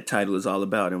thing that Tidal is all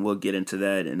about, and we'll get into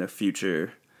that in a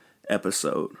future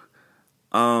episode.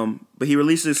 But he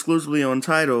released it exclusively on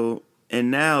Tidal,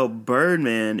 and now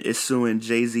Birdman is suing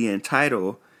Jay-Z and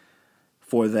Tidal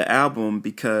for the album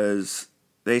because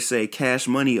they say Cash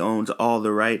Money owns all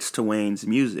the rights to Wayne's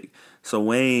music. So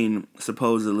Wayne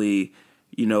supposedly,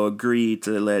 you know, agreed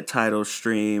to let Tidal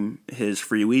stream his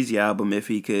Free Weezy album if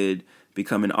he could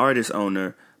become an artist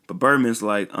owner. But Birdman's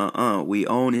like, we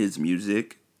own his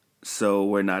music, so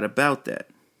we're not about that.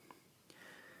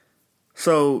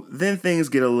 So then things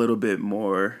get a little bit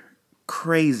more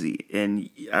crazy, and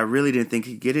I really didn't think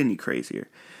it'd get any crazier.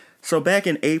 So back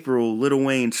in April, Lil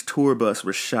Wayne's tour bus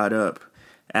was shot up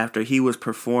after he was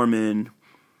performing,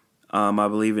 I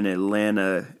believe in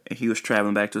Atlanta, and he was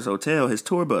traveling back to his hotel. His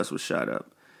tour bus was shot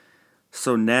up.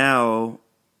 So now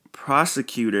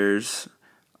prosecutors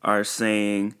are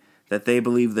saying that they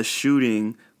believe the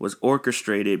shooting was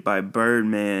orchestrated by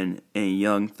Birdman and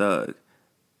Young Thug.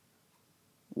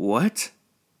 What?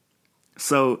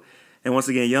 So, and once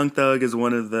again, Young Thug is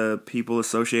one of the people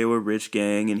associated with Rich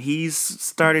Gang, and he's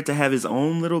started to have his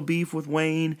own little beef with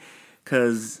Wayne,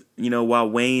 because, you know, while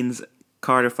Wayne's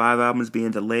Carter 5 album is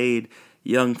being delayed,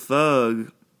 Young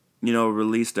Thug, you know,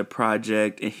 released a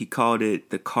project, and he called it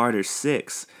the Carter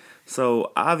 6.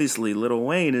 So, obviously, Lil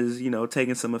Wayne is, you know,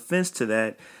 taking some offense to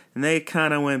that. And they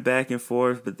kind of went back and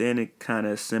forth, but then it kind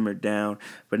of simmered down.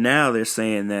 But now they're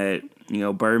saying that, you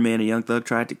know, Birdman and Young Thug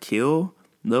tried to kill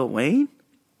Lil Wayne.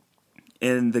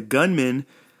 And the gunman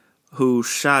who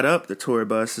shot up the tour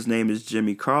bus, his name is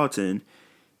Jimmy Carlton.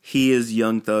 He is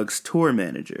Young Thug's tour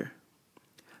manager.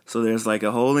 So there's like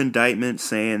a whole indictment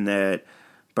saying that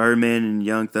Birdman and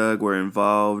Young Thug were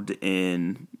involved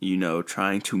in, you know,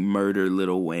 trying to murder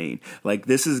Lil Wayne. Like,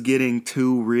 this is getting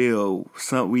too real.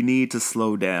 We need to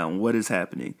slow down. What is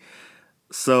happening?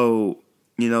 So,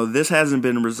 you know, this hasn't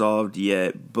been resolved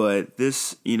yet, but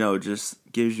this, you know, just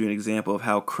gives you an example of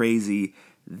how crazy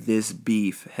this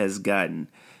beef has gotten.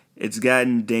 It's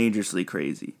gotten dangerously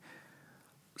crazy.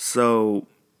 So,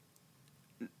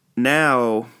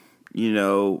 now, you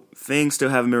know, things still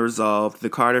haven't been resolved. The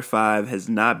Carter 5 has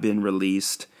not been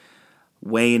released.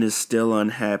 Wayne is still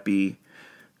unhappy.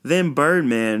 Then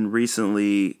Birdman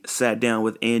recently sat down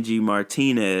with Angie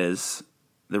Martinez,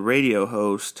 the radio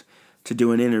host, to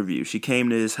do an interview. She came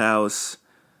to his house,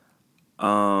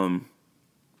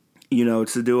 you know,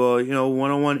 to do a, you know,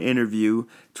 one-on-one interview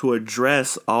to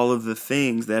address all of the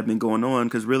things that have been going on,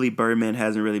 because really Birdman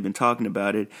hasn't really been talking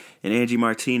about it, and Angie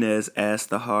Martinez asked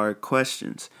the hard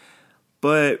questions.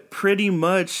 But pretty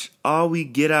much all we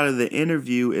get out of the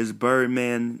interview is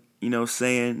Birdman, you know,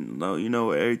 saying, no, you know,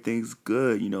 everything's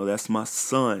good. You know, that's my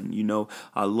son. You know,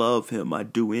 I love him. I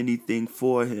do anything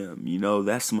for him. You know,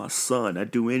 that's my son. I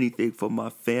do anything for my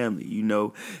family, you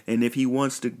know. And if he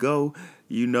wants to go,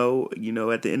 you know,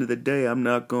 at the end of the day, I'm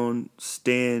not going to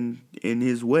stand in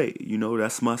his way. You know,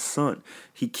 that's my son.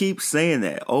 He keeps saying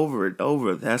that over and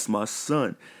over. That's my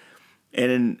son.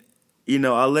 And you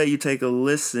know, I'll let you take a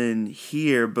listen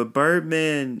here, but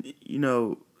Birdman, you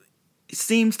know,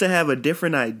 seems to have a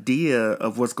different idea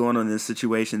of what's going on in this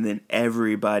situation than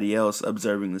everybody else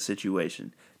observing the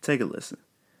situation. Take a listen.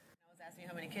 I was asking you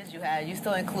how many kids you had. You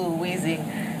still include Weezy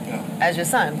as your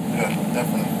son. Yeah,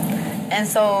 definitely. And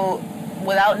so,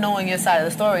 without knowing your side of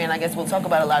the story, and I guess we'll talk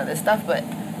about a lot of this stuff, but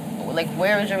like,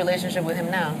 where is your relationship with him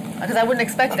now? Because I wouldn't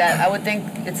expect that. I would think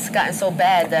it's gotten so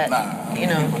bad that, you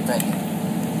know. People think,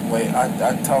 wait,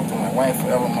 I talked to him, Wayne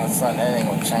forever my son, that ain't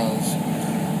gonna change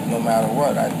no matter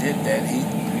what. I did that.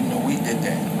 We did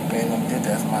that. Me and him did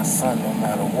that as my son no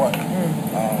matter what.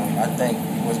 I think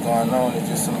what's going on is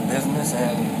just some business,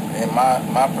 and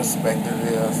my perspective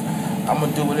is I'm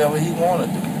gonna do whatever he wanna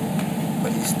do,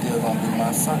 but he's still gonna be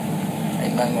my son.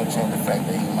 Ain't nothing gonna change the fact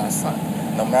that he's my son.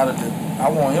 No matter I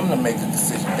want him to make the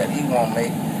decision that he want to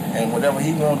make, and whatever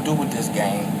he want to do with this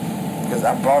game, because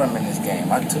I brought him in this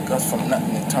game. I took us from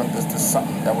nothing and turned us to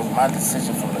something. That was my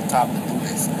decision from the top to do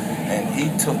this, and he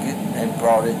took it and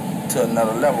brought it to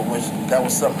another level, which that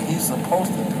was something he's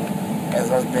supposed to do as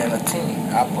us being a team.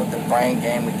 I put the brain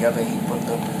game together, he put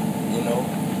the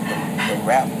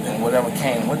rap and whatever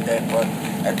came with that, but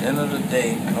at the end of the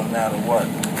day, no matter what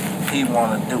he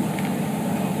want to do,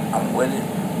 I'm with it.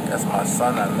 That's my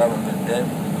son. I love him to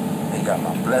death. He got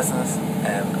my blessings,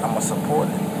 and I'm going to support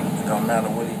it. It don't matter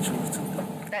what he chooses to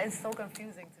do. That is so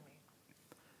confusing to me.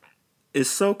 It's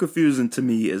so confusing to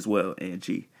me as well,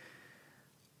 Angie.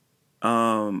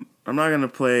 I'm not going to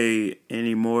play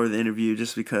any more of the interview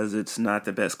just because it's not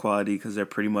the best quality, because they're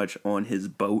pretty much on his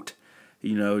boat,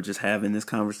 just having this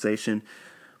conversation.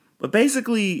 But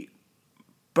basically,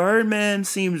 Birdman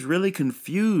seems really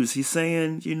confused. He's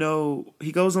saying,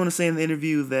 he goes on to say in the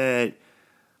interview that,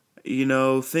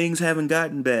 things haven't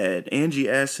gotten bad. Angie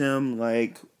asks him,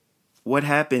 like, what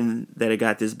happened that it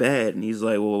got this bad? And he's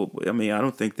like, well, I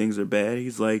don't think things are bad.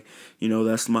 He's like,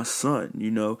 that's my son,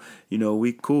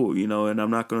 we cool, and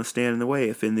I'm not going to stand in the way.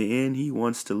 If in the end he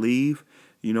wants to leave,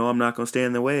 I'm not going to stand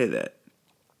in the way of that.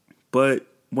 But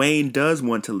Wayne does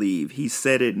want to leave. He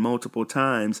said it multiple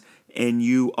times, and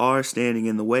you are standing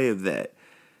in the way of that.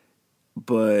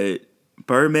 But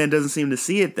Birdman doesn't seem to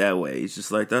see it that way. He's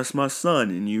just like, that's my son.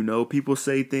 And, people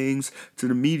say things to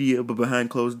the media, but behind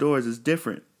closed doors it's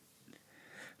different.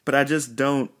 But I just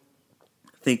don't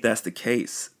think that's the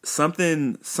case.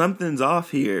 Something's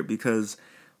off here, because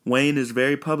Wayne is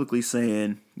very publicly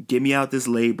saying, get me out this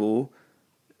label.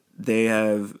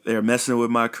 They're messing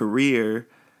with my career.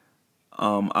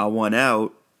 I want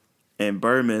out. And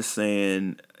Birdman's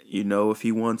saying, if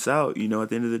he wants out, at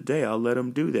the end of the day, I'll let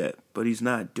him do that. But he's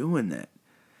not doing that.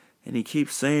 And he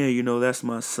keeps saying, that's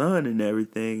my son and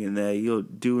everything, and that he'll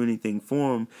do anything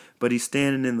for him, but he's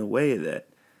standing in the way of that.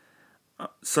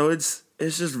 So it's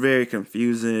just very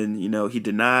confusing. He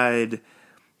denied,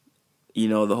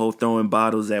 the whole throwing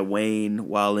bottles at Wayne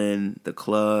while in the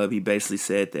club. He basically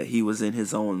said that he was in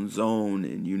his own zone,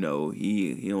 and,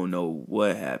 he don't know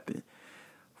what happened,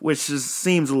 which just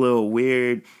seems a little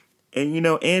weird. And,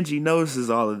 Angie notices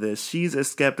all of this. She's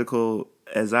as skeptical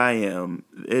as I am.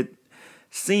 It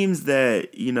seems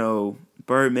that,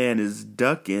 Birdman is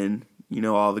ducking,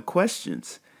 all the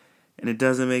questions. And it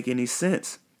doesn't make any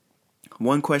sense.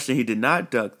 One question he did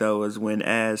not duck, though, is when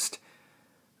asked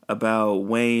about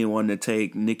Wayne wanting to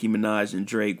take Nicki Minaj and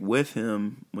Drake with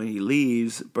him when he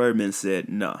leaves. Birdman said,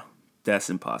 no, that's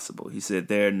impossible. He said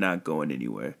they're not going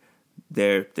anywhere.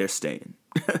 They're staying.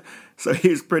 So he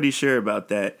was pretty sure about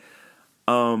that.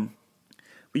 But,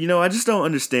 I just don't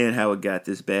understand how it got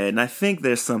this bad. And I think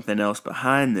there's something else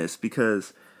behind this,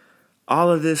 because all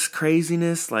of this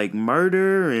craziness, like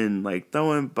murder and like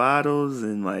throwing bottles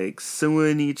and like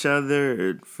suing each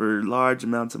other for large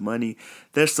amounts of money,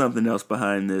 there's something else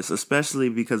behind this, especially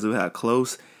because of how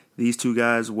close these two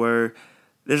guys were.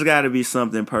 There's got to be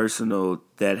something personal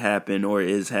that happened or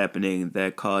is happening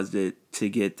that caused it to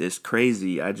get this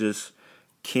crazy. I just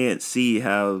can't see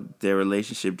how their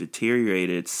relationship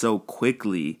deteriorated so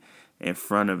quickly in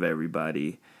front of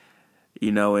everybody.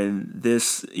 And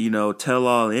this,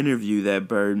 tell-all interview that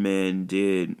Birdman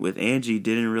did with Angie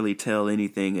didn't really tell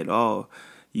anything at all.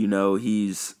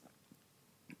 He's,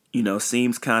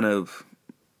 seems kind of,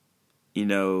 I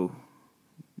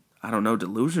don't know,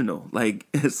 delusional. Like,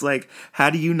 it's like, how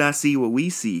do you not see what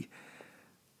we see?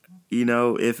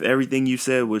 If everything you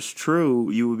said was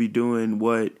true, you would be doing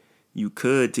what you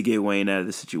could to get Wayne out of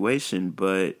the situation.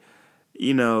 But,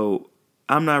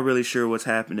 I'm not really sure what's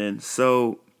happening.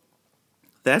 So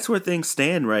that's where things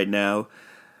stand right now.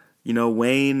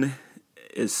 Wayne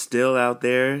is still out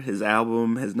there. His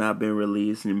album has not been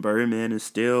released, and Birdman is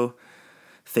still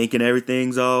thinking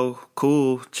everything's all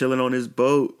cool, chilling on his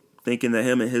boat, thinking that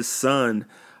him and his son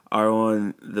are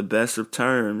on the best of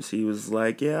terms. He was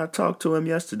like, yeah, I talked to him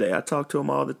yesterday. I talk to him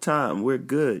all the time. We're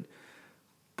good.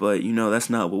 But, that's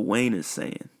not what Wayne is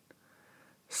saying.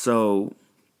 So,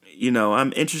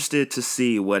 I'm interested to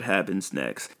see what happens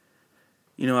next.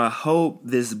 I hope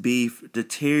this beef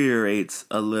deteriorates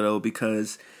a little,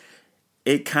 because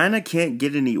it kind of can't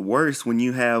get any worse when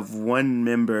you have one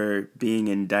member being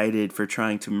indicted for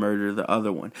trying to murder the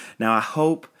other one. Now, I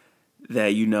hope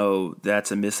that,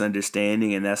 that's a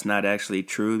misunderstanding and that's not actually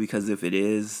true, because if it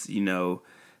is,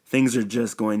 things are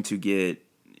just going to get,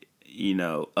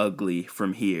 ugly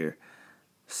from here.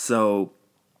 So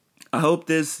I hope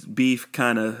this beef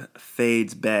kind of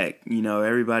fades back.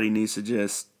 Everybody needs to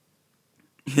just,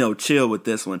 chill with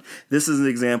this one. This is an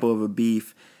example of a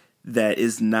beef that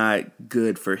is not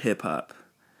good for hip hop.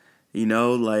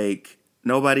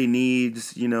 Nobody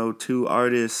needs, two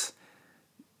artists,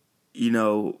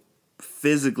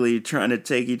 physically trying to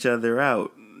take each other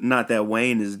out. Not that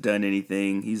Wayne has done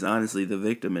anything. He's honestly the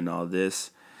victim in all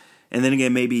this. And then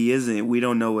again, maybe he isn't. We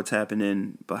don't know what's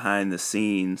happening behind the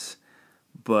scenes.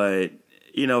 But,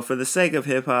 for the sake of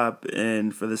hip hop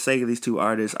and for the sake of these two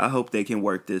artists, I hope they can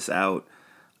work this out.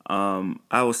 I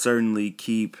will certainly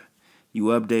keep you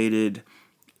updated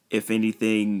if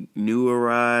anything new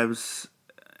arrives,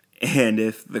 and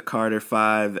if the Carter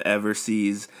 5 ever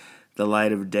sees the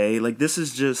light of day. This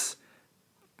is just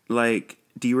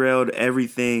derailed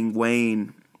everything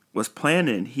Wayne was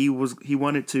planning. He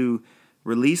wanted to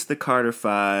release the Carter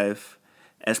 5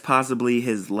 as possibly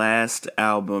his last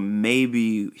album.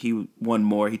 Maybe one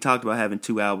more. He talked about having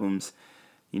 2 albums,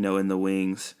 in the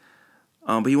wings.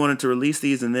 But he wanted to release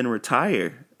these and then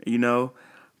retire,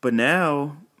 But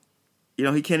now,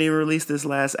 he can't even release this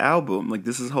last album.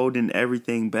 This is holding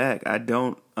everything back. I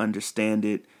don't understand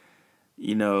it.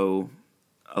 A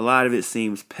lot of it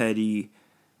seems petty.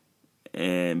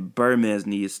 And Birdman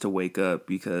needs to wake up,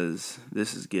 because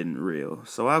this is getting real.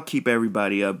 So I'll keep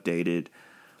everybody updated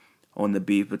on the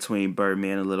beef between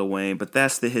Birdman and Lil Wayne. But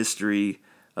that's the history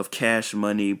of Cash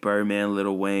Money, Birdman,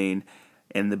 Lil Wayne,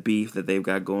 and the beef that they've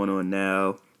got going on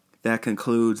now. That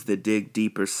concludes the Dig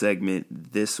Deeper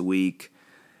segment this week.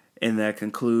 And that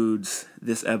concludes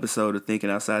this episode of Thinking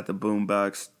Outside the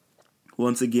Boombox.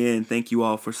 Once again, thank you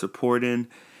all for supporting.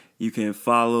 You can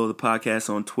follow the podcast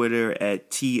on Twitter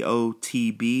at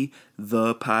TOTB,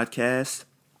 the podcast.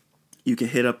 You can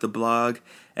hit up the blog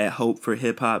at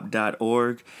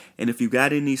hopeforhiphop.org. And if you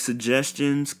got any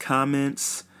suggestions,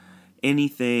 comments,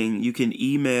 anything, you can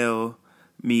email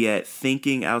me at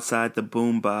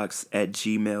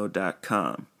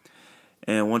thinkingoutsidetheboombox@gmail.com.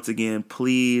 And once again,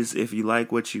 please, if you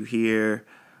like what you hear,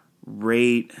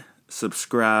 rate,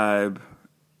 subscribe,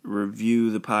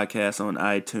 review the podcast on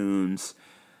iTunes.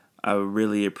 I would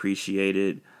really appreciate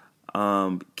it.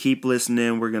 Keep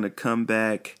listening. We're going to come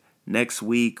back next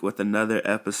week with another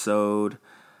episode.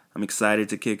 I'm excited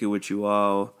to kick it with you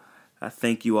all. I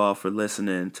thank you all for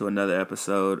listening to another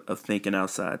episode of Thinking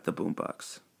Outside the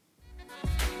Boombox.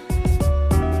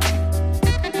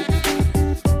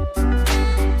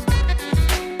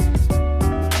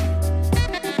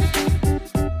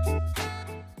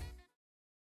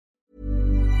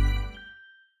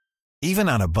 Even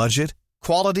on a budget,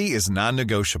 quality is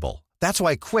non-negotiable. That's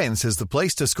why Quince is the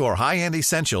place to score high-end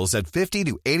essentials at 50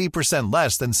 to 80%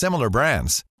 less than similar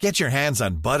brands. Get your hands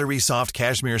on buttery soft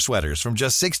cashmere sweaters from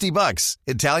just $60,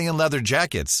 Italian leather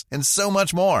jackets, and so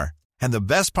much more. And the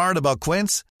best part about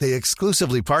Quince, they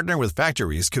exclusively partner with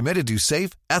factories committed to safe,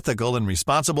 ethical, and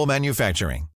responsible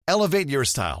manufacturing. Elevate your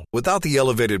style without the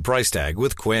elevated price tag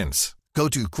with Quince. Go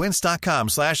to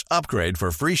quince.com/upgrade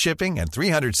for free shipping and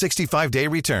 365-day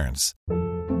returns.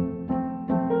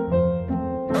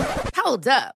 Hold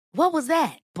up. What was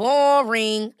that?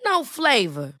 Boring. No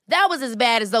flavor. That was as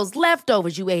bad as those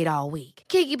leftovers you ate all week.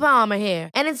 Keke Palmer here.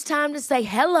 And it's time to say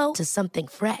hello to something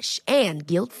fresh and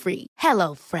guilt-free.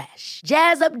 HelloFresh.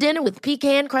 Jazz up dinner with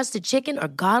pecan-crusted chicken or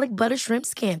garlic butter shrimp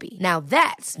scampi. Now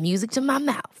that's music to my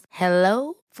mouth.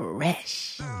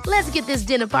 HelloFresh. Let's get this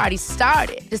dinner party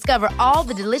started. Discover all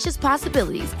the delicious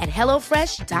possibilities at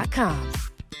HelloFresh.com.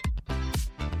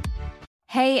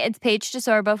 Hey, it's Paige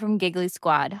DeSorbo from Giggly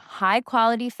Squad. High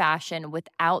quality fashion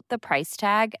without the price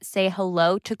tag. Say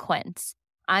hello to Quince.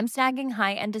 I'm snagging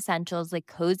high-end essentials like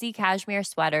cozy cashmere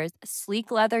sweaters,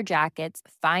 sleek leather jackets,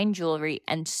 fine jewelry,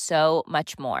 and so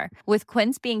much more. With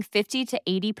Quince being 50 to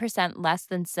 80% less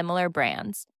than similar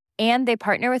brands. And they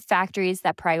partner with factories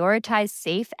that prioritize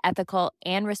safe, ethical,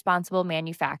 and responsible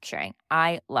manufacturing.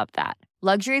 I love that.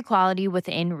 Luxury quality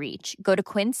within reach. Go to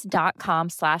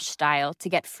quince.com/style to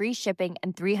get free shipping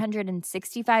and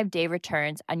 365-day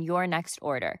returns on your next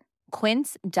order.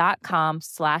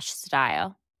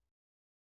 Quince.com/style.